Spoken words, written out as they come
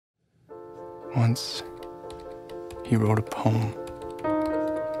Once, he wrote a poem,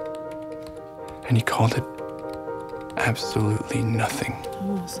 and he called it Absolutely Nothing.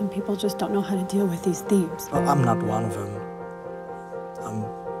 Oh, some people just don't know how to deal with these themes. Well, I'm not one of them. I'm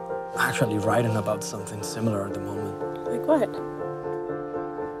actually writing about something similar at the moment. Like what?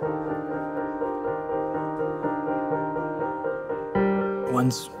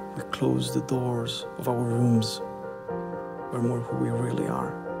 Once we close the doors of our rooms, we're more who we really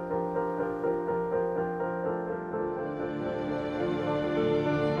are.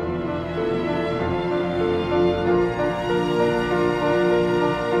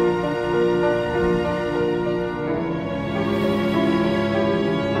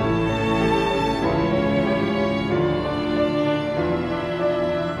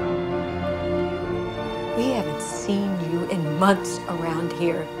 Months around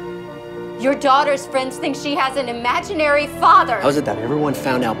here. Your daughter's friends think she has an imaginary father. How's it that everyone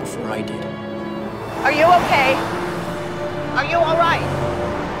found out before I did? Are you okay? Are you all right?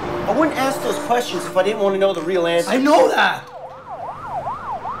 I wouldn't ask those questions if I didn't want to know the real answer. I know that!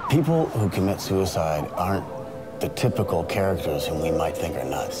 People who commit suicide aren't the typical characters whom we might think are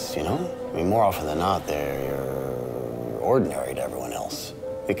nuts, you know? I mean, more often than not, they're ordinary to everyone else.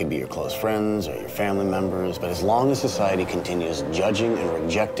 They could be your close friends or your family members, but as long as society continues judging and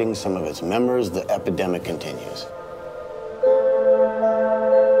rejecting some of its members, the epidemic continues.